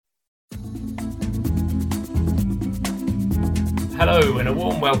Hello and a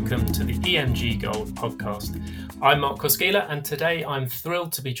warm welcome to the EMG Gold podcast. I'm Mark Koskila and today I'm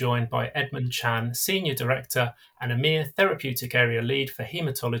thrilled to be joined by Edmond Chan, Senior Director and EMEA Therapeutic Area Lead for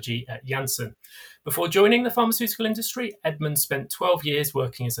Haematology at Janssen. Before joining the pharmaceutical industry, Edmond spent 12 years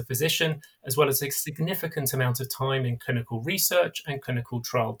working as a physician, as well as a significant amount of time in clinical research and clinical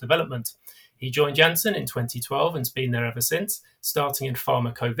trial development. He joined Janssen in 2012 and's been there ever since, starting in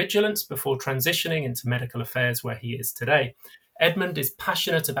pharmacovigilance before transitioning into medical affairs where he is today. Edmond is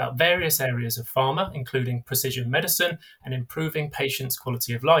passionate about various areas of pharma, including precision medicine and improving patients'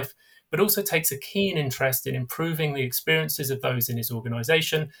 quality of life, but also takes a keen interest in improving the experiences of those in his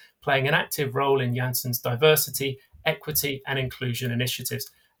organisation, playing an active role in Janssen's diversity, equity and inclusion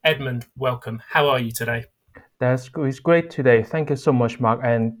initiatives. Edmond, welcome. How are you today? It's great today. Thank you so much, Mark,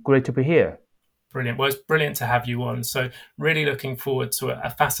 and great to be here. Brilliant. Well, it's brilliant to have you on. So really looking forward to a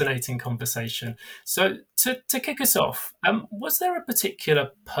fascinating conversation. So to kick us off, was there a particular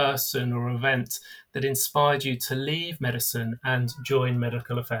person or event that inspired you to leave medicine and join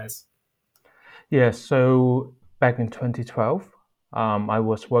medical affairs? Yes, so back in 2012, I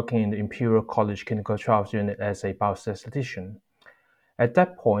was working in the Imperial College Clinical Trials Unit as a biostatistician. At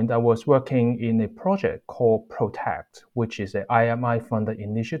that point, I was working in a project called PROTECT, which is an IMI-funded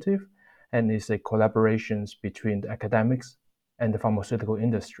initiative and is a collaboration between the academics and the pharmaceutical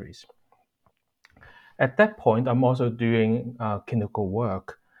industries. At that point, I'm also doing clinical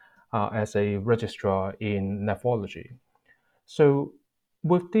work as a registrar in nephrology. So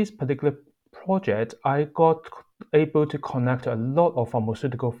with this particular project, I got able to connect a lot of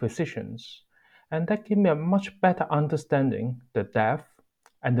pharmaceutical physicians, and that gave me a much better understanding the depth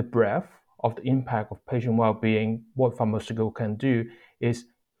and the breadth of the impact of patient well-being. What pharmaceutical can do is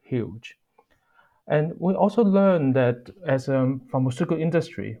huge. And we also learned that as a pharmaceutical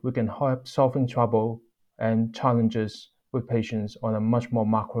industry, we can help solving trouble and challenges with patients on a much more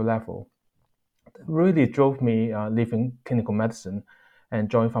macro level. It really drove me leaving clinical medicine and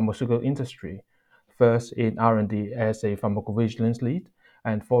join pharmaceutical industry, first in R&D as a pharmacovigilance lead,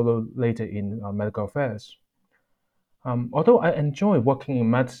 and followed later in medical affairs. Although I enjoy working in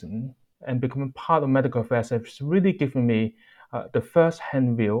medicine and becoming part of medical affairs has really given me the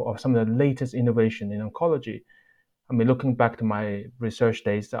first-hand view of some of the latest innovation in oncology. I mean, looking back to my research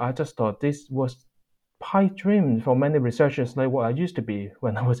days, I just thought this was pipe dream for many researchers like what I used to be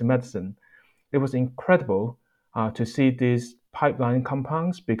when I was in medicine. It was incredible to see these pipeline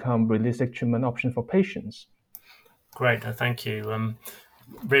compounds become realistic treatment options for patients. Great, thank you.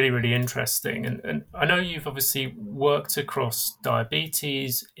 Really interesting. And I know you've obviously worked across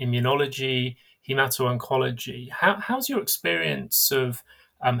diabetes, immunology, hemato-oncology. How's your experience of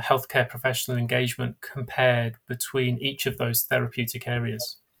healthcare professional engagement compared between each of those therapeutic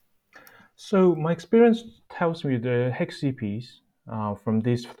areas? So my experience tells me the HCPs from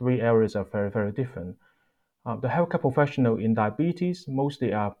these three areas are very different. The healthcare professional in diabetes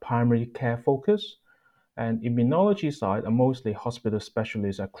mostly are primary care focused, and immunology side are mostly hospital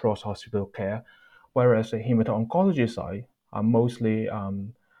specialists across hospital care, whereas the hemato-oncology side are mostly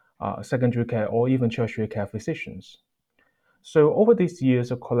secondary care or even tertiary care physicians. So over these years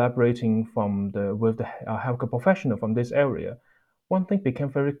of collaborating with the healthcare professional from this area, one thing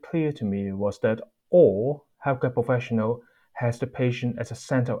became very clear to me was that all healthcare professional has the patient as the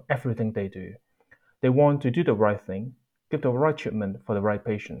center of everything they do. They want to do the right thing, give the right treatment for the right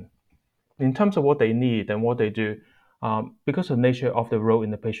patient. In terms of what they need and what they do, because of the nature of the role in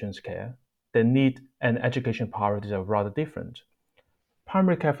the patient's care, the need and education priorities are rather different.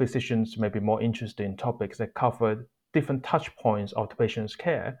 Primary care physicians may be more interested in topics that cover different touch points of the patient's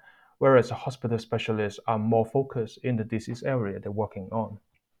care, whereas hospital specialists are more focused in the disease area they're working on.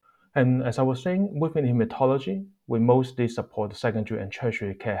 And as I was saying, within hematology, we mostly support secondary and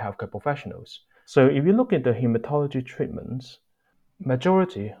tertiary care healthcare professionals. So if you look at the hematology treatments,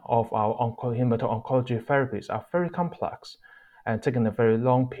 majority of our hemato-oncology therapies are very complex and taking a very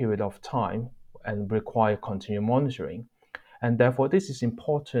long period of time and require continued monitoring. And therefore, this is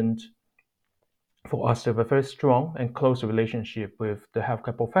important for us to have a very strong and close relationship with the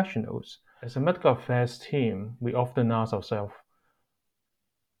healthcare professionals. As a medical affairs team, we often ask ourselves,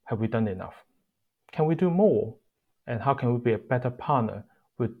 have we done enough? Can we do more? And how can we be a better partner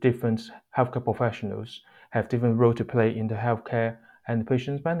with different healthcare professionals, have different role to play in the healthcare and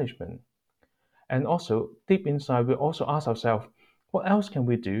patient management? And also, deep inside, we also ask ourselves, what else can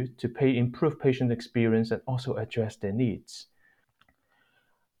we do to improve patient experience and also address their needs?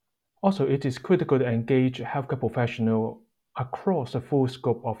 Also, it is critical to engage healthcare professionals across the full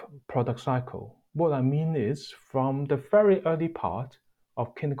scope of product cycle. What I mean is from the very early part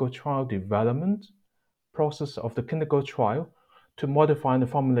of clinical trial development, process of the clinical trial, to modify the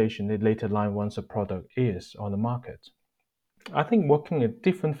formulation in later line once a product is on the market. I think working in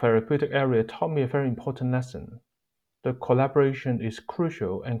different therapeutic areas taught me a very important lesson. The collaboration is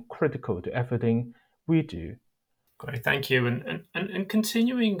crucial and critical to everything we do. Great, thank you. And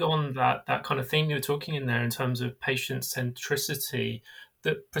continuing on that kind of theme you were talking in there in terms of patient centricity,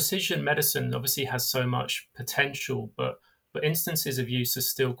 that precision medicine obviously has so much potential, but instances of use are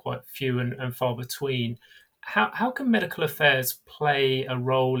still quite few and far between. How can medical affairs play a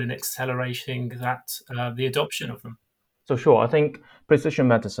role in accelerating the adoption of them? So sure, I think precision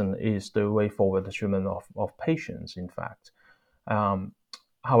medicine is the way forward the treatment of patients, in fact. Um,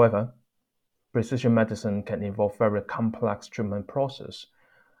 However, precision medicine can involve very complex treatment process,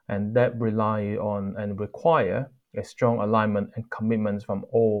 and that rely on and require a strong alignment and commitment from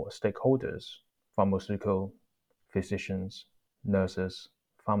all stakeholders, pharmaceutical, physicians, nurses,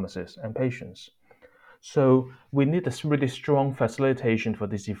 pharmacists, and patients. So we need a really strong facilitation for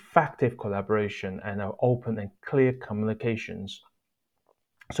this effective collaboration and our open and clear communications.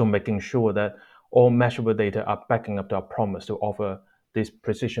 So making sure that all measurable data are backing up our promise to offer this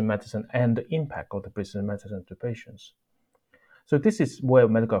precision medicine and the impact of the precision medicine to patients. So this is where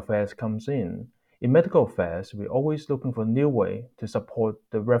medical affairs comes in. In medical affairs, we're always looking for a new way to support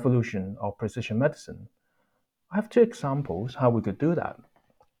the revolution of precision medicine. I have two examples how we could do that.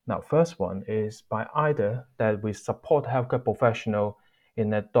 Now, first one is by either that we support healthcare professional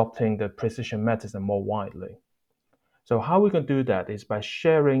in adopting the precision medicine more widely. So how we can do that is by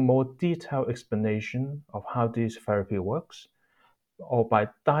sharing more detailed explanation of how this therapy works, or by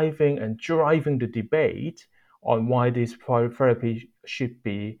diving and driving the debate on why this therapy should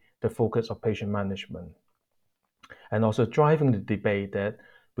be the focus of patient management, and also driving the debate that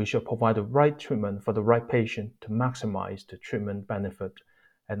we should provide the right treatment for the right patient to maximize the treatment benefit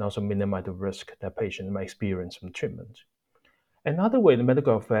and also minimize the risk that patient may experience from treatment. Another way the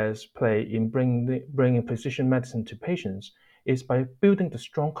medical affairs play in bringing precision medicine to patients is by building the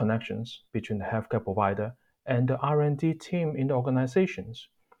strong connections between the healthcare provider and the R&D team in the organizations.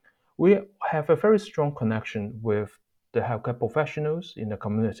 We have a very strong connection with the healthcare professionals in the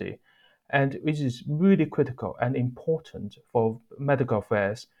community, and it is really critical and important for medical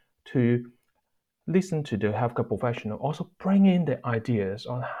affairs to listen to the healthcare professional, also bring in the ideas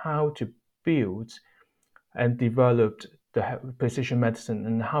on how to build and develop the precision medicine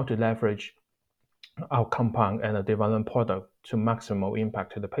and how to leverage our compound and a development product to maximal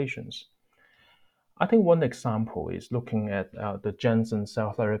impact to the patients. I think one example is looking at the Janssen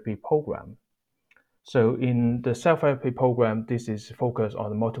cell therapy program. So in the cell therapy program, this is focused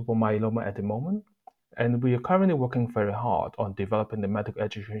on multiple myeloma at the moment, and we are currently working very hard on developing the medical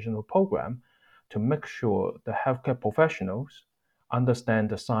educational program to make sure the healthcare professionals understand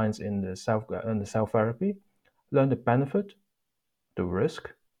the science in the cell therapy, learn the benefit, the risk,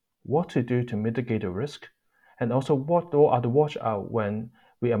 what to do to mitigate the risk, and also what are the watch out when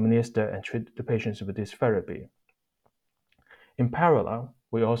we administer and treat the patients with this therapy. In parallel,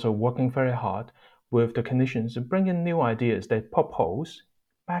 we're also working very hard with the clinicians to bring in new ideas they propose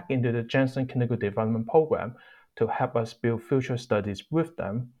back into the Janssen Clinical Development Program to help us build future studies with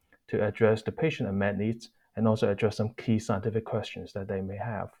them to address the patient unmet needs and also address some key scientific questions that they may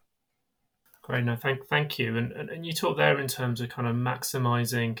have. Great, no, thank you. And you talk there in terms of kind of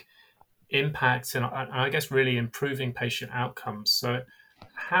maximizing impact and I guess really improving patient outcomes. So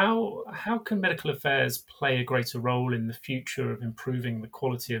how can medical affairs play a greater role in the future of improving the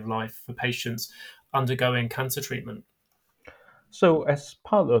quality of life for patients undergoing cancer treatment? So, as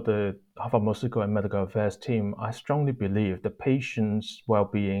part of the pharmaceutical and medical affairs team, I strongly believe the patient's well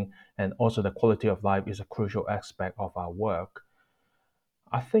being and also the quality of life is a crucial aspect of our work.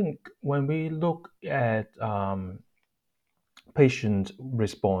 I think when we look at patient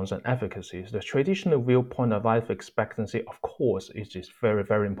response and efficacy, the traditional viewpoint of life expectancy, of course, is just very,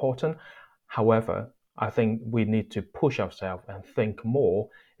 very important. However, I think we need to push ourselves and think more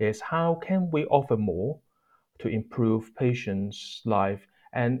is how can we offer more to improve patients' life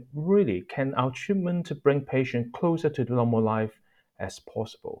and really can our treatment to bring patients closer to the normal life as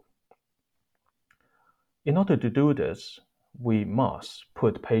possible. In order to do this, we must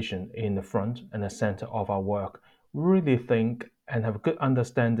put patient in the front and the center of our work, really think and have a good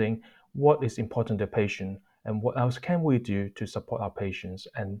understanding what is important to the patient and what else can we do to support our patients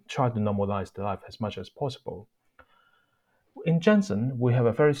and try to normalize their life as much as possible. In Janssen, we have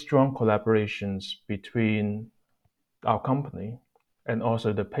a very strong collaborations between our company and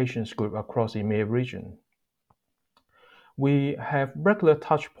also the patients group across the EMEA region. We have regular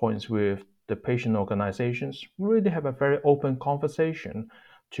touch points with the patient organizations, really have a very open conversation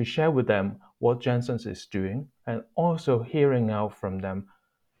to share with them what Janssen is doing, and also hearing out from them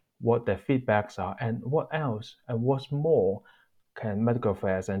what their feedbacks are and what else and what's more can medical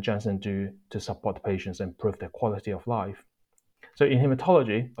affairs and Janssen do to support the patients and improve their quality of life. So in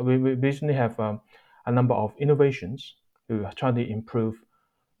hematology, we recently have a number of innovations who are trying to improve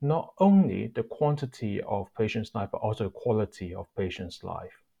not only the quantity of patients' life, but also quality of patients'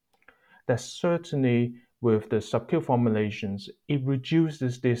 life. That certainly with the subQ formulations, it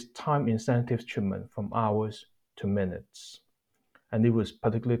reduces this time-insensitive treatment from hours to minutes. And it was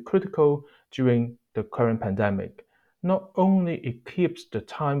particularly critical during the current pandemic. Not only it keeps the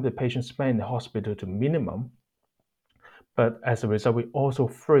time the patient spend in the hospital to minimum, but as a result, we also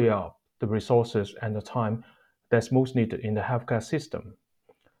free up the resources and the time that's most needed in the healthcare system.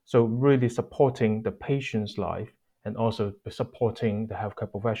 So really supporting the patient's life and also supporting the healthcare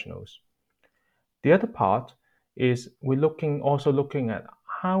professionals. The other part is also looking at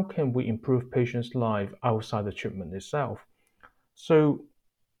how can we improve patients' life outside the treatment itself. So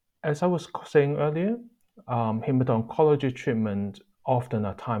as I was saying earlier, hemato-oncology treatment often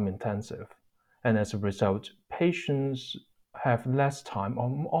are time intensive, and as a result, patients have less time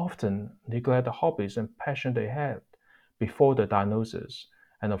or often neglect the hobbies and passion they had before the diagnosis,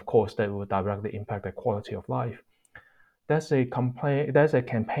 and of course, that will directly impact their quality of life. That's a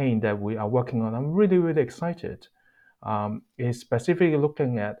campaign that we are working on. I'm really, really excited. Is specifically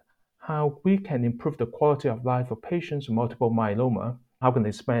looking at how we can improve the quality of life for patients with multiple myeloma. How can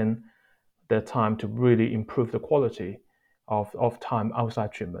they spend their time to really improve the quality of time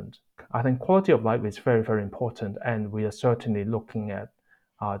outside treatment? I think quality of life is very, very important, and we are certainly looking at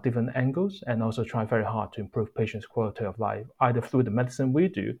different angles and also trying very hard to improve patients' quality of life, either through the medicine we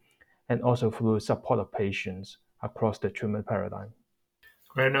do and also through support of patients across the treatment paradigm.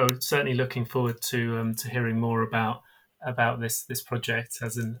 Great. No, certainly looking forward to hearing more about this project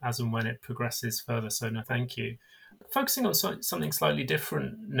as and when it progresses further. So no, thank you. Focusing on something slightly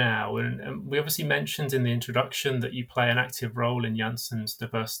different now, and we obviously mentioned in the introduction that you play an active role in Janssen's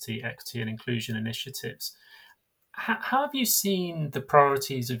diversity, equity, and inclusion initiatives. How have you seen the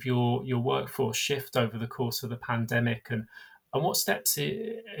priorities of your workforce shift over the course of the pandemic, and what steps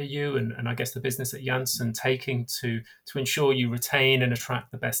are you and I guess the business at Janssen taking to ensure you retain and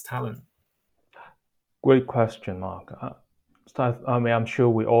attract the best talent? Great question, Mark. I'm sure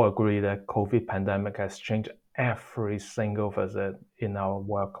we all agree that COVID pandemic has changed every single facet in our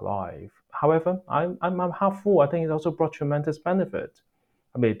work life. However, I'm half full. I think it also brought tremendous benefit.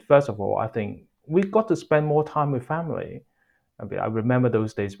 I mean, first of all, I think we got to spend more time with family. I mean, I remember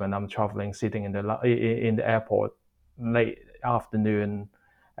those days when I'm traveling, sitting in the airport late afternoon,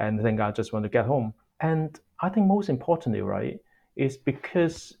 and think I just want to get home. And I think most importantly, right, is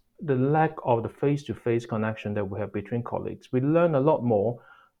because the lack of the face-to-face connection that we have between colleagues, we learn a lot more,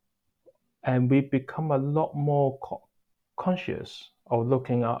 and we become a lot more conscious of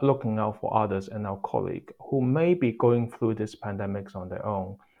looking out for others and our colleague who may be going through this pandemics on their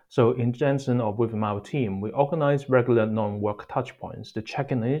own. So in Janssen or within our team, we organize regular non-work touchpoints to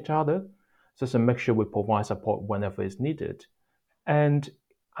check in on each other, just to make sure we provide support whenever it's needed. And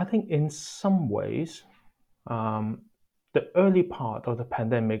I think in some ways, the early part of the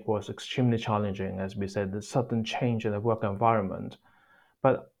pandemic was extremely challenging, as we said, the sudden change in the work environment.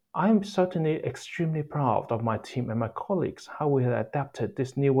 But I'm certainly extremely proud of my team and my colleagues, how we have adapted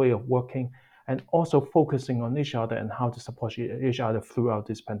this new way of working and also focusing on each other and how to support each other throughout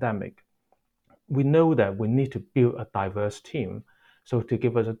this pandemic. We know that we need to build a diverse team, so to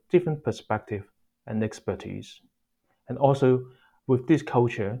give us a different perspective and expertise. And also, with this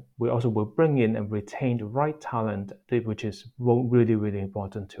culture, we also will bring in and retain the right talent, which is really, really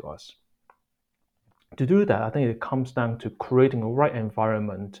important to us. To do that, I think it comes down to creating a right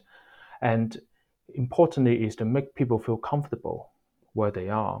environment, and importantly is to make people feel comfortable where they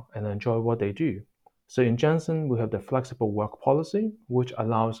are and enjoy what they do. So in Janssen, we have the flexible work policy, which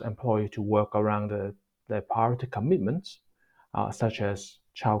allows employees to work around their priority commitments, such as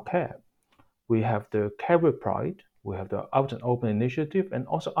childcare. We have the Career Pride, we have the Out and Open initiative, and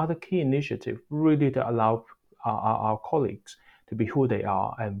also other key initiatives really to allow our colleagues to be who they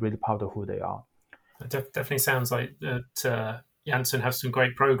are and really proud of who they are. It definitely sounds like that Janssen have some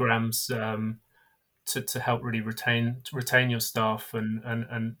great programs to help really retain your staff,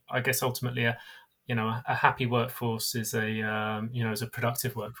 and I guess ultimately a happy workforce is is a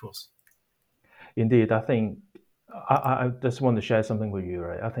productive workforce. Indeed, I think I just want to share something with you,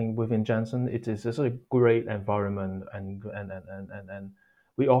 right? I think within Janssen, it is just a great environment, and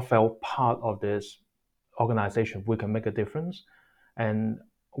we all felt part of this organization. We can make a difference, and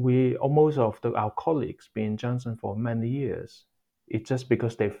we most of our colleagues been in Janssen for many years. It's just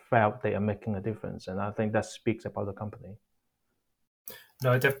because they felt they are making a difference, and I think that speaks about the company.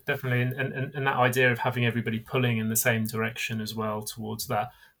 No, definitely, and that idea of having everybody pulling in the same direction as well towards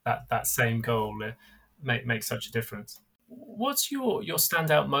that same goal makes such a difference. What's your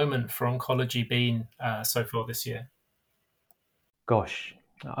standout moment for oncology been so far this year? Gosh,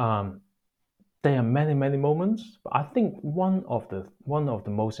 um, there are many moments, but I think one of the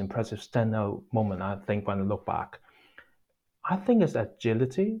most impressive standout moment I think when I look back, I think is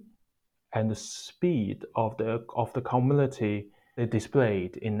agility and the speed of the community they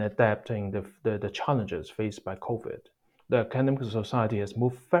displayed in adapting the challenges faced by COVID. The academic society has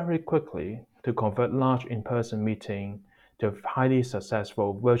moved very quickly to convert large in-person meetings to highly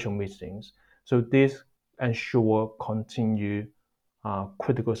successful virtual meetings. So this ensure continue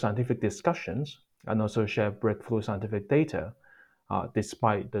critical scientific discussions and also share breakthrough scientific data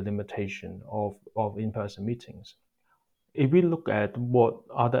despite the limitation of in-person meetings. If we look at what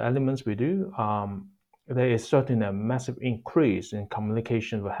other elements we do, there is certainly a massive increase in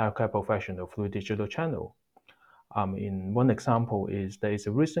communication with healthcare professionals through digital channel. In one example is there is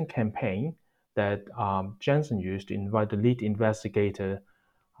a recent campaign that Janssen used to invite the lead investigator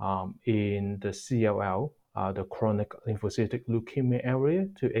in the CLL, the chronic lymphocytic leukemia area,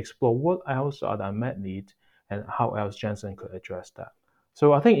 to explore what else are the unmet needs and how else Janssen could address that.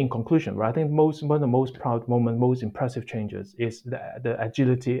 So I think in conclusion, right, I think one of the most proud moment, most impressive changes is the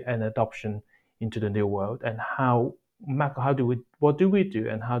agility and adoption into the new world, and how do we what do we do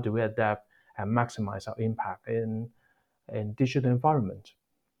and how do we adapt and maximize our impact in digital environment.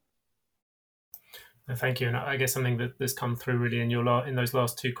 Thank you. And I guess something that's come through really in those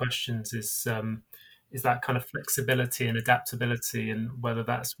last two questions is that kind of flexibility and adaptability, and whether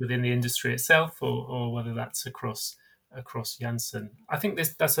that's within the industry itself or whether that's across Janssen. I think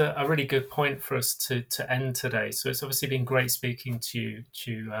that's a really good point for us to end today. So it's obviously been great speaking to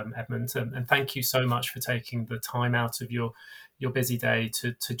you, Edmond, and thank you so much for taking the time out of your busy day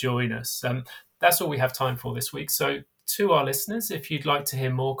to join us. That's all we have time for this week. So to our listeners, if you'd like to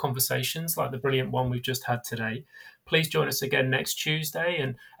hear more conversations like the brilliant one we've just had today, please join us again next Tuesday.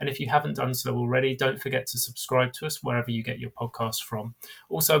 And if you haven't done so already, don't forget to subscribe to us wherever you get your podcasts from.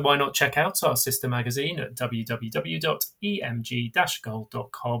 Also, why not check out our sister magazine at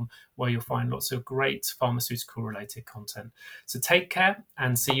www.emg-gold.com, where you'll find lots of great pharmaceutical related content. So take care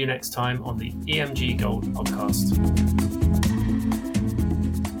and see you next time on the EMG Gold podcast.